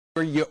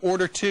where you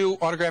order 2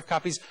 autographed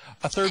copies,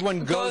 a third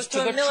one goes to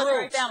the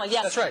military troops. family.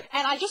 Yes, that's right.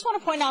 And I just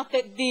want to point out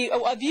that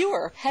a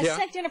viewer has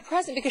sent in a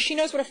present because she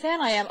knows what a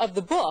fan I am of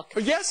the book.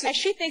 Yes. And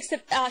she thinks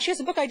that she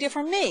has a book idea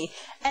for me.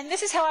 And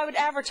this is how I would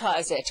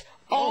advertise it.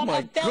 Oh my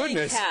a belly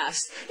goodness.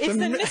 Cast. It's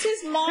the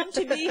Mrs.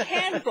 Mom-to-be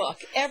handbook.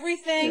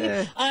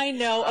 Everything I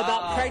know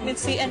about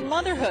pregnancy and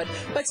motherhood.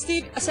 But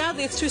Steve,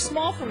 sadly, it's too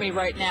small for me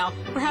right now.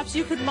 Perhaps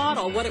you could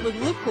model what it would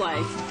look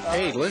like.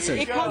 Hey,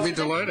 listen, I'll be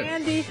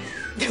delighted.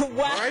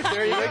 Wow. All right,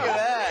 there you go. Look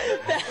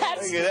at that.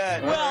 Look at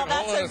that. Well,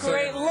 that's a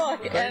great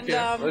look.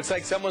 And looks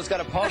like someone's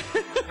got a pump.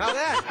 How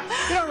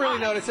that? You don't really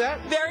notice that.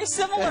 Very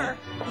similar.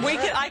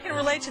 I can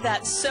relate to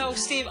that. So,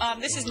 Steve,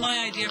 this is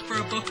my idea for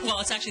a book.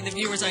 Well, it's actually the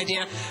viewer's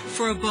idea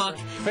for a book.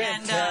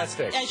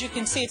 Fantastic. And as you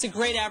can see, it's a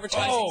great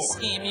advertising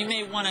scheme. You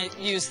may want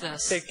to use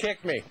this. It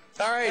kicked me.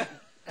 All right.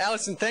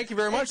 Alisyn, thank you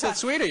very much. That's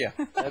sweet of you.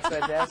 That's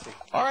fantastic.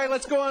 All right,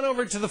 let's go on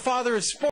over to the father of sports.